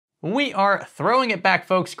We are throwing it back,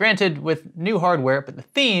 folks, granted with new hardware, but the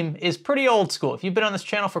theme is pretty old school. If you've been on this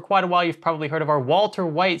channel for quite a while, you've probably heard of our Walter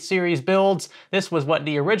White series builds. This was what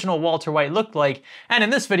the original Walter White looked like, and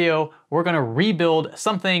in this video, we're gonna rebuild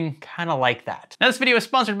something kind of like that. Now, this video is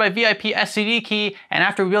sponsored by VIP SCD Key, and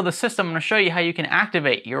after we build the system, I'm gonna show you how you can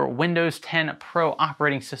activate your Windows 10 Pro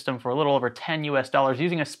operating system for a little over $10 US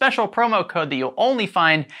using a special promo code that you'll only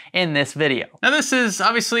find in this video. Now, this is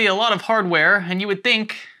obviously a lot of hardware, and you would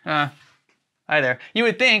think, hi there. You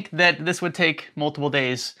would think that this would take multiple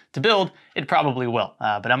days to build. It probably will,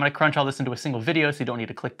 but I'm gonna crunch all this into a single video so you don't need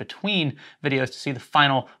to click between videos to see the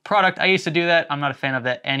final product. I used to do that. I'm not a fan of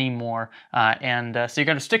that anymore. So you're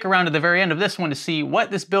gonna stick around to the very end of this one to see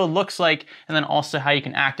what this build looks like, and then also how you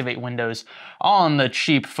can activate Windows on the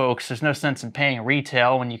cheap, folks. There's no sense in paying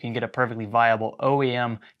retail when you can get a perfectly viable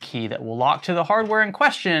OEM key that will lock to the hardware in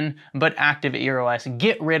question, but activate your OS and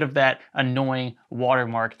get rid of that annoying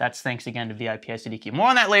watermark. That's thanks again to VIP SCD Key. More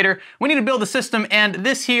on that later. We need to build the system, and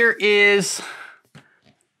this here is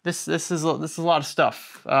this is a lot of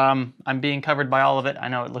stuff. I'm being covered by all of it. I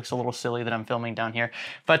know it looks a little silly that I'm filming down here,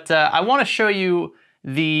 but I want to show you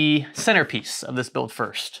the centerpiece of this build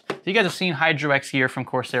first. So you guys have seen Hydro X gear from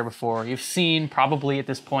Corsair before. You've seen probably at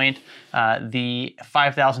this point the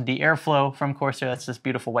 5000D airflow from Corsair. That's this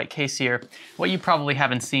beautiful white case here. What you probably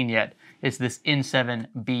haven't seen yet is this i7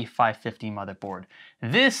 v5.0 motherboard.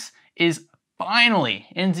 This is finally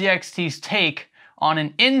NZXT's take on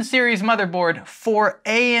an in-series motherboard for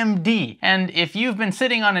AMD. And if you've been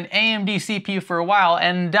sitting on an AMD CPU for a while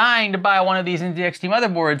and dying to buy one of these NZXT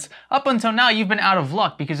motherboards, up until now you've been out of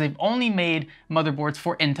luck because they've only made motherboards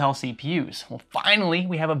for Intel CPUs. Well, finally,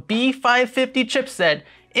 we have a B550 chipset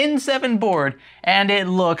i7 board, and it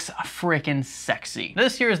looks freaking sexy.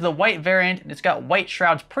 This here is the white variant, and it's got white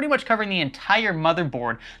shrouds pretty much covering the entire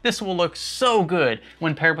motherboard. This will look so good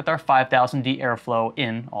when paired with our 5000D airflow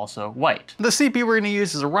in also white. The CPU we're gonna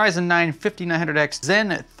use is a Ryzen 9 5900X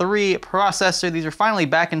Zen 3 processor. These are finally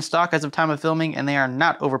back in stock as of time of filming, and they are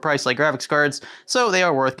not overpriced like graphics cards, so they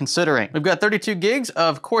are worth considering. We've got 32 gigs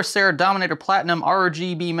of Corsair Dominator Platinum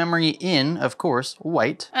RGB memory in, of course,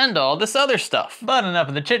 white, and all this other stuff. But enough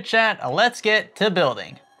of the chit chat, let's get to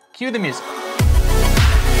building. Cue the music.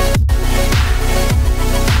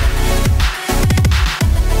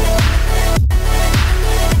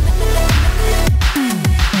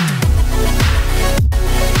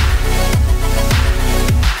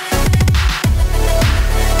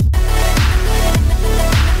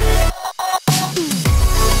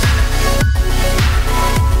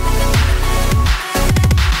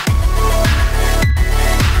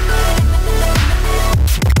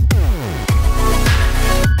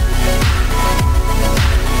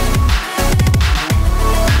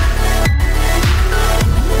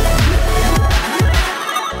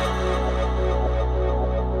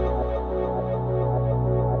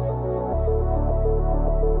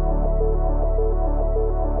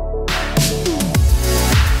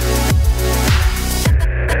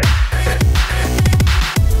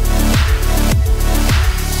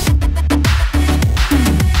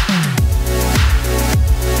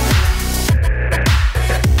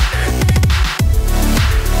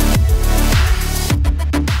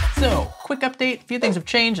 Update, a few things have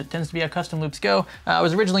changed. It tends to be how custom loops go. I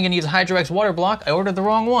was originally going to use a Hydro X water block. I ordered the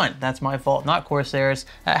wrong one. That's my fault, not Corsair's.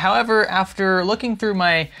 However, after looking through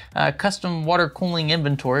my custom water cooling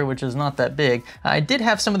inventory, which is not that big, I did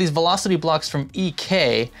have some of these velocity blocks from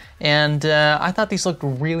EK, and I thought these looked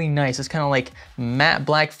really nice. It's kind of like matte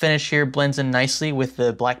black finish here, blends in nicely with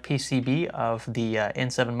the black PCB of the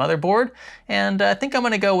i7 motherboard, and I think I'm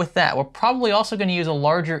going to go with that. We're probably also going to use a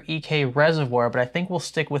larger EK reservoir, but I think we'll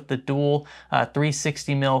stick with the dual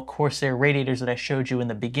 360mm Corsair radiators that I showed you in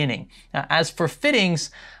the beginning. As for fittings,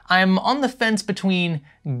 I'm on the fence between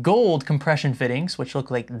gold compression fittings, which look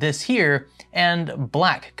like this here, and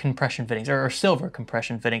black compression fittings, or silver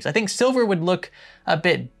compression fittings. I think silver would look a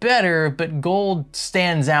bit better, but gold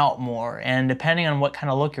stands out more. And depending on what kind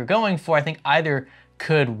of look you're going for, I think either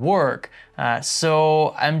could work.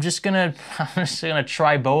 So I'm just gonna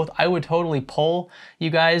try both. I would totally poll you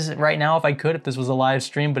guys right now if I could, if this was a live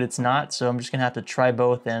stream, but it's not. So I'm just gonna have to try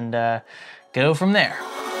both and go from there.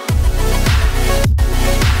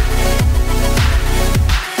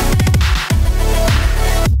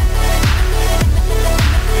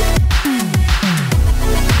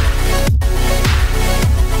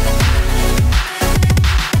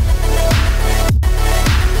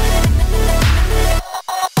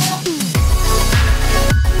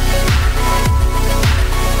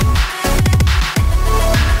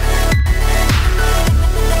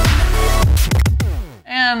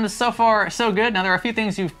 so far so good. Now there are a few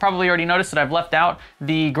things you've probably already noticed that I've left out.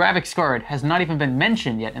 The graphics card has not even been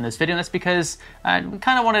mentioned yet in this video, and that's because I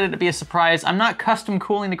kind of wanted it to be a surprise. I'm not custom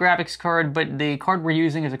cooling the graphics card, but the card we're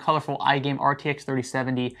using is a colorful iGame RTX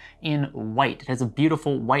 3070 in white. It has a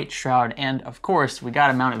beautiful white shroud, and of course we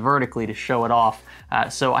gotta mount it vertically to show it off.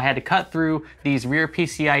 So I had to cut through these rear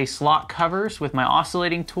PCIe slot covers with my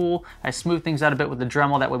oscillating tool. I smoothed things out a bit with the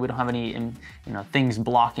Dremel, that way we don't have any things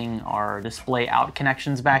blocking our display out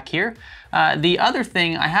connections back here. The other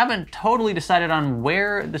thing, I haven't totally decided on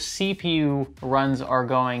where the CPU runs are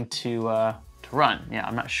going to run. Yeah,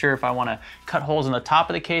 I'm not sure if I want to cut holes in the top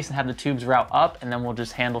of the case and have the tubes route up, and then we'll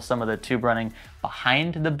just handle some of the tube running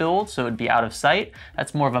behind the build so it'd be out of sight.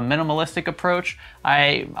 That's more of a minimalistic approach.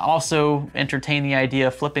 I also entertain the idea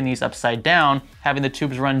of flipping these upside down, having the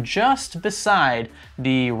tubes run just beside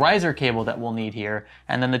the riser cable that we'll need here,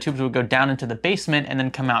 and then the tubes would go down into the basement and then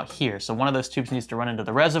come out here. So one of those tubes needs to run into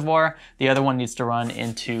the reservoir, the other one needs to run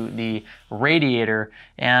into the radiator,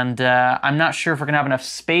 and I'm not sure if we're gonna have enough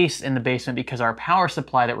space in the basement because our power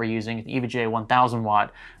supply that we're using, the EVGA 1000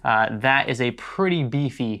 watt, that is a pretty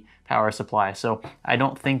beefy power supply. So I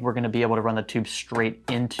don't think we're gonna be able to run the tube straight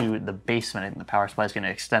into the basement. I think the power supply is gonna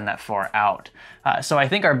extend that far out. So I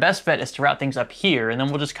think our best bet is to route things up here, and then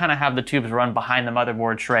we'll just kind of have the tubes run behind the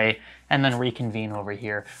motherboard tray and then reconvene over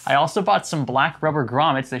here. I also bought some black rubber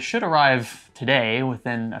grommets. They should arrive today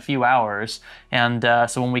within a few hours. And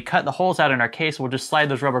so when we cut the holes out in our case, we'll just slide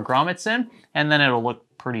those rubber grommets in, and then it'll look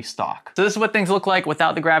pretty stock. So this is what things look like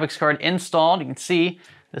without the graphics card installed. You can see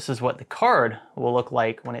this is what the card will look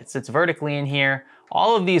like when it sits vertically in here.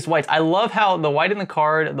 All of these whites, I love how the white in the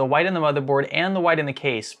card, the white in the motherboard, and the white in the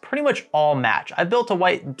case pretty much all match. I built a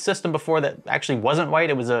white system before that actually wasn't white.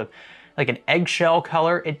 It was like an eggshell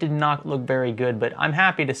color. It did not look very good, but I'm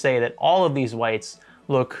happy to say that all of these whites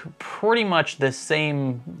look pretty much the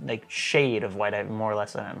same like shade of white, more or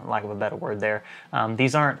less, lack of a better word there.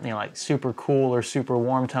 These aren't like super cool or super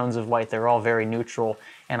warm tones of white. They're all very neutral,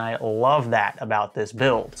 and I love that about this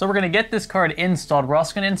build. So we're gonna get this card installed. We're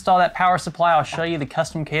also gonna install that power supply. I'll show you the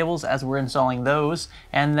custom cables as we're installing those.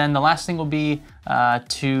 And then the last thing will be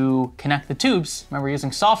to connect the tubes. Remember, we're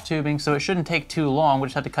using soft tubing, so it shouldn't take too long. We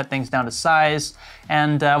just have to cut things down to size,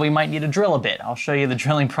 and we might need to drill a bit. I'll show you the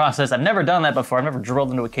drilling process. I've never done that before. I've never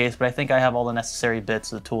drilled into a case, but I think I have all the necessary bits,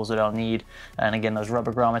 the tools that I'll need. And again, those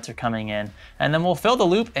rubber grommets are coming in. And then we'll fill the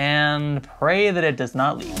loop and pray that it does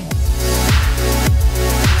not leak.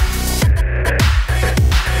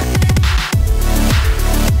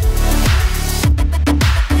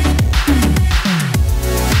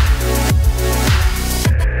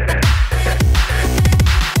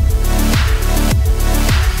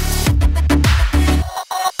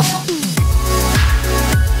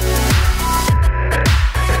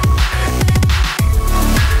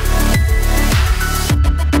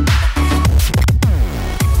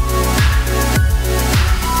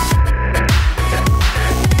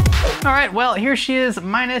 Well, here she is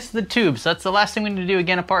minus the tube. So that's the last thing we need to do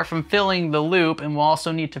again, apart from filling the loop, and we'll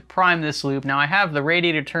also need to prime this loop. Now I have the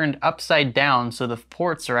radiator turned upside down, so the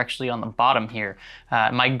ports are actually on the bottom here.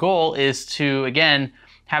 My goal is to, again,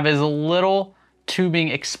 have as little tubing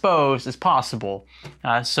exposed as possible.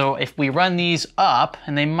 So if we run these up,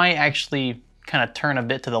 and they might actually kind of turn a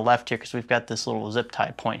bit to the left here because we've got this little zip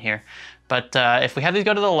tie point here. But if we have these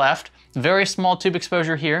go to the left, very small tube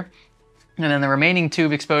exposure here, and then the remaining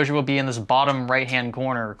tube exposure will be in this bottom right-hand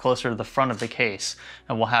corner, closer to the front of the case.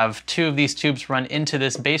 And we'll have 2 of these tubes run into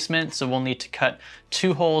this basement, so we'll need to cut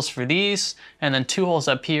 2 holes for these, and then 2 holes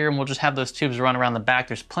up here, and we'll just have those tubes run around the back.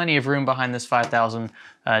 There's plenty of room behind this 5000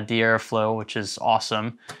 D airflow, which is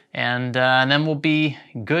awesome. And then we'll be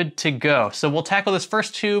good to go. So we'll tackle this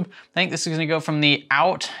first tube. I think this is gonna go from the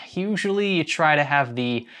out. Usually you try to have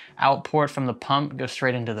the out port from the pump go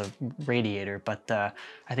straight into the radiator, but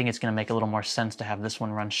I think it's gonna make a little more sense to have this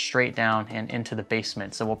one run straight down and into the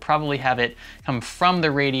basement. So we'll probably have it come from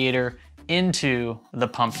the radiator into the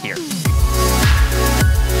pump here.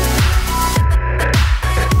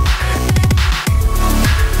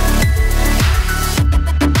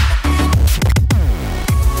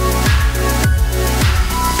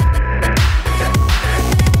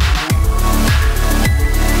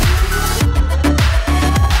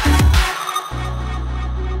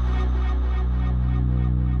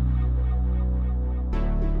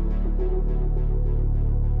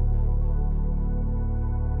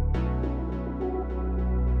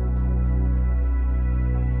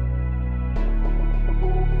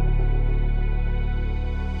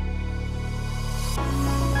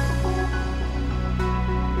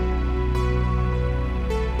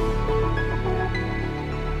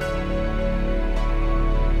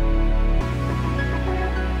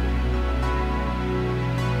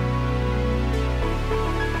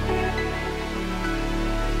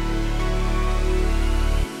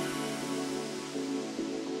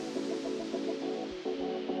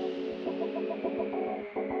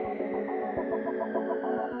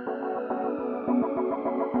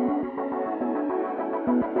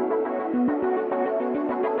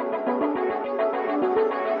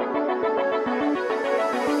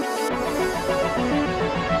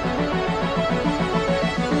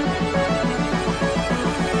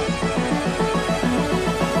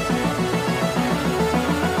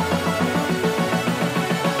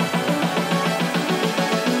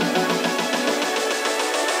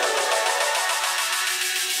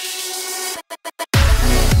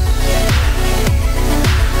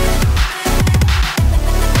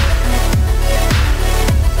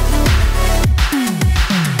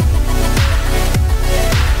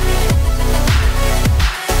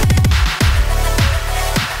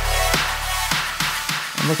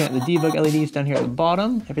 looking at the debug LEDs down here at the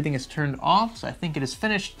bottom. Everything is turned off, so I think it is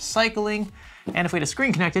finished cycling. And if we had a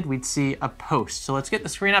screen connected, we'd see a post. So let's get the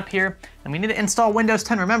screen up here, and we need to install Windows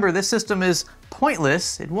 10. Remember, this system is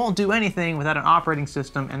pointless. It won't do anything without an operating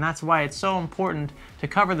system, and that's why it's so important to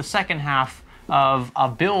cover the second half of a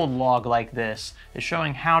build log like this, is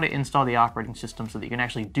showing how to install the operating system so that you can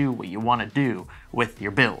actually do what you want to do with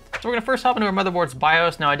your build. So we're gonna first hop into our motherboard's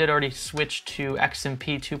BIOS. Now I did already switch to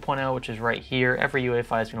XMP 2.0, which is right here. Every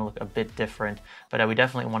UEFI is gonna look a bit different, but we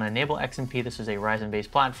definitely wanna enable XMP. This is a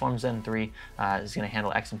Ryzen-based platform. Zen 3 is gonna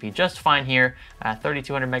handle XMP just fine here.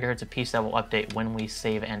 3200 megahertz a piece that will update when we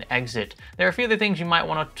save and exit. There are a few other things you might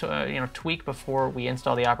wanna tweak before we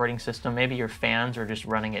install the operating system. Maybe your fans are just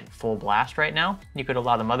running at full blast right now. You could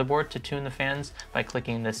allow the motherboard to tune the fans by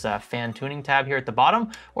clicking this fan tuning tab here at the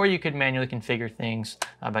bottom, or you could manually configure things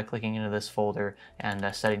by clicking into this folder and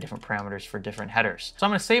setting different parameters for different headers. So I'm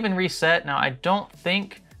gonna save and reset. Now I don't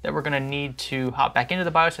think that we're gonna need to hop back into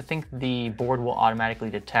the BIOS. I think the board will automatically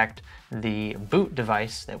detect the boot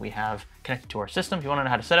device that we have connected to our system. If you wanna know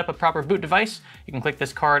how to set up a proper boot device, you can click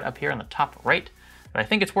this card up here on the top right. But I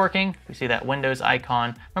think it's working. We see that Windows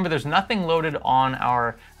icon. Remember, there's nothing loaded on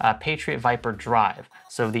our Patriot Viper drive.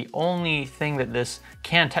 So the only thing that this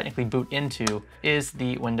can technically boot into is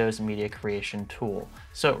the Windows Media Creation tool.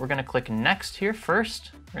 So we're gonna click Next here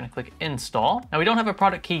first. We're gonna click Install. Now we don't have a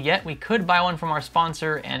product key yet. We could buy one from our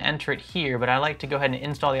sponsor and enter it here, but I like to go ahead and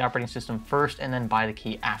install the operating system first and then buy the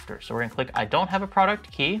key after. So we're gonna click I don't have a product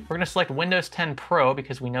key. We're gonna select Windows 10 Pro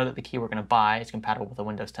because we know that the key we're gonna buy is compatible with the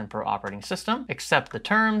Windows 10 Pro operating system. Accept the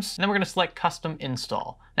terms, and then we're gonna select Custom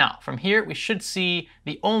Install. Now from here, we should see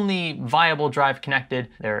the only viable drive connected.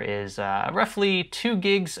 There is roughly 2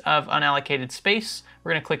 gigs of unallocated space.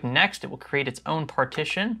 We're gonna click Next. It will create its own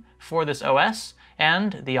partition for this OS,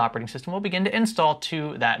 and the operating system will begin to install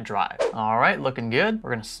to that drive. All right, looking good.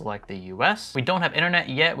 We're gonna select the US. We don't have internet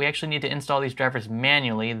yet. We actually need to install these drivers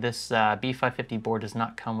manually. This B550 board does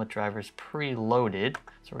not come with drivers preloaded.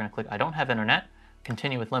 So we're gonna click I don't have internet.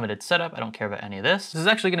 Continue with limited setup. I don't care about any of this. This is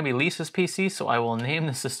actually gonna be Lisa's PC, so I will name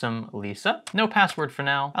the system Lisa. No password for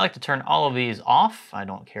now. I like to turn all of these off. I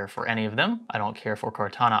don't care for any of them. I don't care for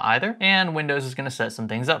Cortana either. And Windows is gonna set some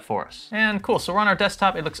things up for us. And cool, so we're on our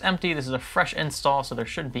desktop. It looks empty. This is a fresh install, so there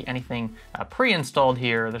shouldn't be anything pre-installed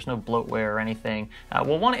here. There's no bloatware or anything.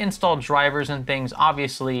 We'll wanna install drivers and things,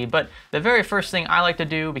 obviously, but the very first thing I like to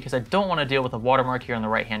do, because I don't wanna deal with a watermark here in the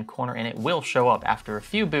right-hand corner, and it will show up after a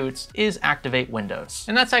few boots, is activate Windows.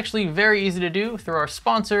 And that's actually very easy to do through our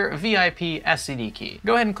sponsor, VIP SCD Key.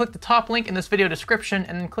 Go ahead and click the top link in this video description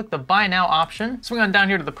and then click the Buy Now option. Swing on down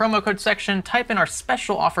here to the promo code section, type in our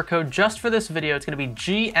special offer code just for this video. It's gonna be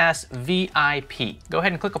GSVIP. Go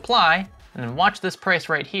ahead and click Apply, and then watch this price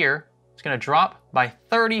right here. It's gonna drop by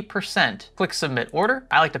 30%. Click Submit Order.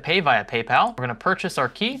 I like to pay via PayPal. We're gonna purchase our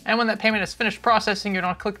key, and when that payment is finished processing, you're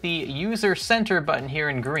gonna click the User Center button here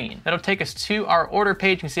in green. That'll take us to our order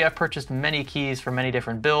page. You can see I've purchased many keys for many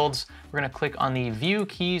different builds. We're gonna click on the View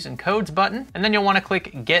Keys and Codes button, and then you'll wanna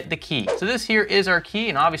click Get the Key. So this here is our key,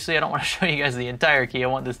 and obviously I don't wanna show you guys the entire key. I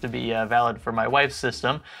want this to be valid for my wife's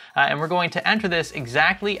system. And we're going to enter this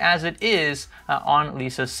exactly as it is on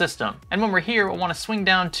Lisa's system. And when we're here, we'll wanna swing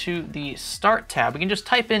down to the Start tab. We can just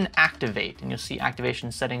type in Activate, and you'll see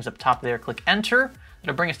activation settings up top there. Click Enter.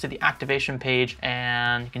 It'll bring us to the activation page,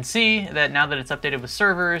 and you can see that now that it's updated with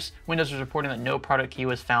servers, Windows is reporting that no product key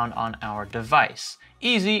was found on our device.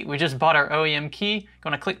 Easy, we just bought our OEM key.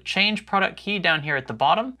 Gonna click Change Product Key down here at the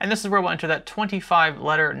bottom, and this is where we'll enter that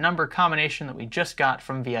 25-letter number combination that we just got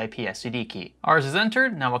from VIP SCD Key. Ours is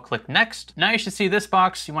entered, now we'll click Next. Now you should see this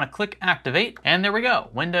box, you wanna click Activate, and there we go.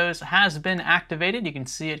 Windows has been activated. You can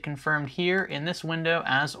see it confirmed here in this window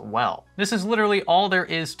as well. This is literally all there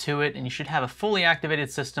is to it, and you should have a fully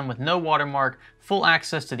activated system with no watermark, full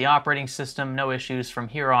access to the operating system, no issues from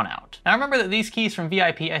here on out. Now remember that these keys from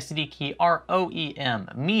VIP SCD Key are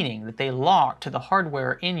OEM, meaning that they lock to the hardware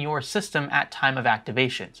in your system at time of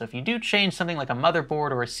activation. So if you do change something like a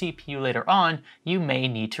motherboard or a CPU later on, you may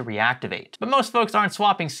need to reactivate. But most folks aren't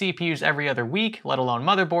swapping CPUs every other week, let alone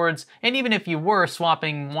motherboards, and even if you were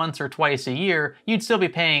swapping once or twice a year, you'd still be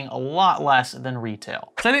paying a lot less than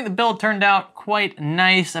retail. So I think the build turned out quite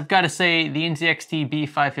nice. I've got to say the NZXT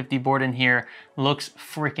B550 board in here looks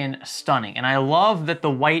freaking stunning. And I love that the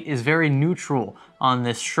white is very neutral on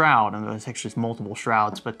this shroud. And there's actually multiple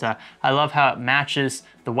shrouds, but I love how it matches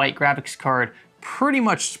the white graphics card pretty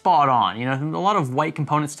much spot on. You know, a lot of white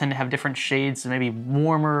components tend to have different shades, maybe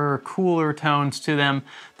warmer, cooler tones to them,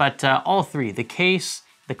 but all three, the case,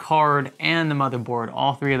 the card and the motherboard,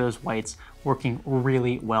 all three of those whites working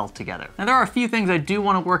really well together. Now there are a few things I do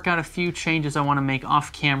want to work out, a few changes I want to make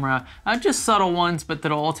off camera, just subtle ones, but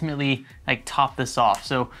that'll ultimately like top this off.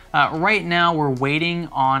 So right now we're waiting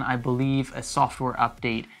on, I believe, a software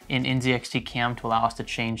update in NZXT Cam to allow us to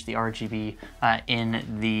change the RGB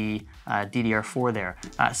in the DDR4 there.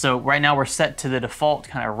 So right now we're set to the default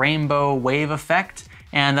kind of rainbow wave effect,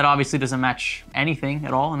 and that obviously doesn't match anything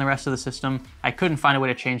at all in the rest of the system. I couldn't find a way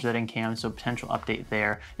to change that in cam, so potential update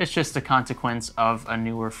there. It's just a consequence of a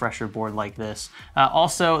newer, fresher board like this.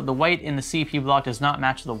 Also, the white in the CPU block does not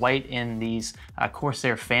match the white in these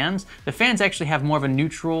Corsair fans. The fans actually have more of a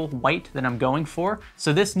neutral white than I'm going for,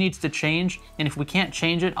 so this needs to change, and if we can't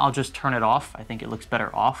change it, I'll just turn it off. I think it looks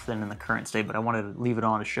better off than in the current state, but I wanted to leave it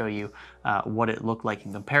on to show you what it looked like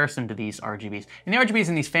in comparison to these RGBs. And the RGBs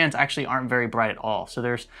in these fans actually aren't very bright at all, so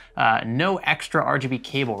there's no extra RGB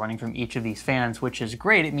cable running from each of these fans, which is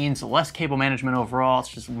great. It means less cable management overall. It's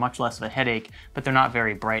just much less of a headache, but they're not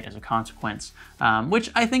very bright as a consequence, which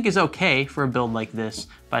I think is okay for a build like this,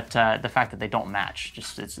 but the fact that they don't match,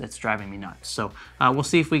 just it's driving me nuts. So we'll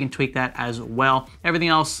see if we can tweak that as well. Everything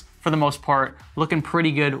else, for the most part, looking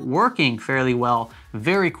pretty good, working fairly well,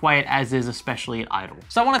 very quiet as is, especially at idle.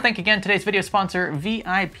 So I want to thank again today's video sponsor,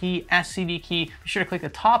 VIP SCD Key. Be sure to click the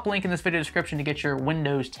top link in this video description to get your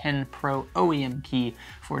Windows 10 Pro OEM key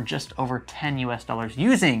for just over $10 US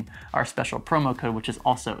using our special promo code, which is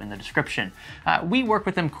also in the description. We work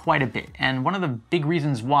with them quite a bit, and one of the big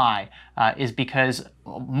reasons why is because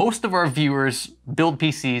most of our viewers build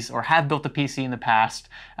PCs or have built a PC in the past,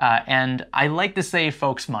 and I like to save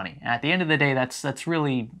folks money. And at the end of the day, that's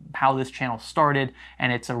really how this channel started,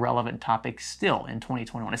 and it's a relevant topic still in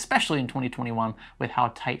 2021, especially in 2021 with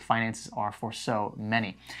how tight finances are for so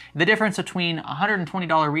many. The difference between a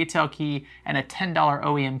 $120 retail key and a $10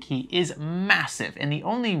 OEM key is massive, and the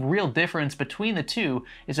only real difference between the two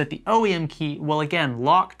is that the OEM key will again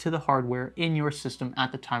lock to the hardware in your system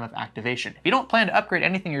at the time of activation. If you don't plan to upgrade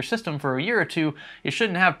anything in your system for a year or two, you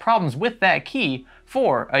shouldn't have problems with that key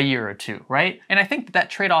for a year or two, right? And I think that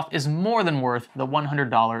trade-off is more than worth the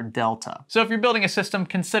 $100 delta. So if you're building a system,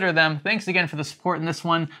 consider them. Thanks again for the support in this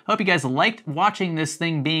one. I hope you guys liked watching this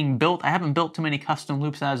thing being built. I haven't built too many custom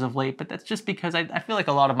loops as of late, but that's just because I feel like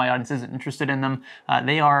a lot of my audience isn't interested in them.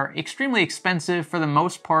 They are extremely expensive for the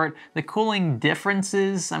most part. The cooling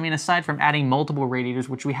differences, I mean, aside from adding multiple radiators,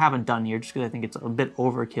 which we haven't done here just because I think it's a bit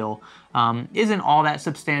overkill, isn't all that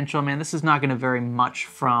substantial. Man, this is not gonna vary much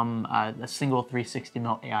from a single 360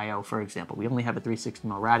 mil AIO, for example. We only have a 360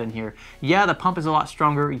 mil rad in here. Yeah, the pump is a lot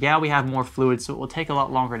stronger. Yeah, we have more fluid, so it will take a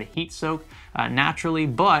lot longer to heat soak naturally,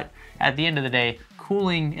 but at the end of the day,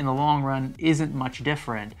 cooling in the long run isn't much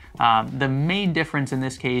different. The main difference in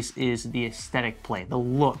this case is the aesthetic play, the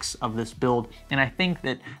looks of this build, and I think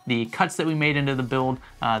that the cuts that we made into the build,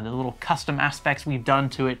 the little custom aspects we've done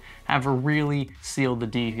to it, have really sealed the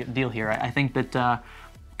deal here. I think that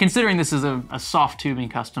considering this is a soft tubing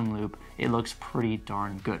custom loop, it looks pretty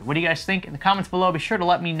darn good. What do you guys think? In the comments below, be sure to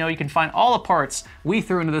let me know. You can find all the parts we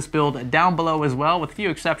threw into this build down below as well, with a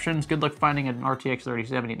few exceptions. Good luck finding an RTX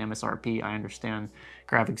 3070 and MSRP. I understand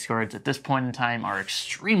graphics cards at this point in time are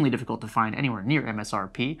extremely difficult to find anywhere near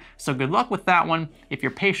MSRP, so good luck with that one. If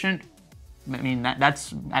you're patient, I mean,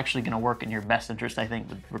 that's actually gonna work in your best interest, I think,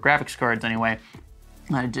 for graphics cards anyway.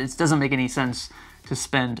 It doesn't make any sense to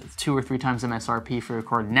spend 2 or 3 times MSRP for a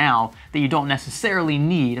card now that you don't necessarily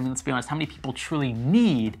need. I mean, let's be honest, how many people truly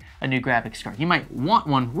need a new graphics card? You might want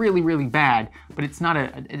one really, really bad, but it's not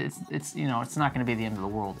you know, it's not going to be the end of the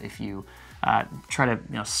world if you try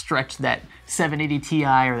to stretch that 780 Ti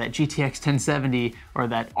or that GTX 1070 or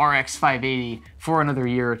that RX 580 for another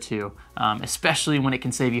year or two, especially when it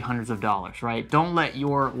can save you hundreds of dollars, right? Don't let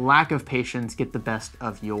your lack of patience get the best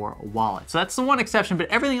of your wallet. So that's the one exception, but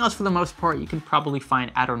everything else for the most part you can probably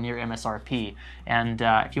find at or near MSRP. And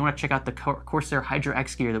if you want to check out the Corsair Hydra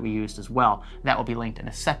X gear that we used as well, that will be linked in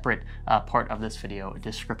a separate part of this video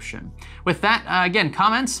description. With that, again,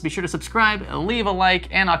 comments, be sure to subscribe, leave a like,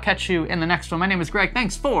 and I'll catch you in the next one. My name is Greg.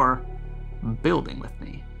 Thanks for building with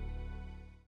me.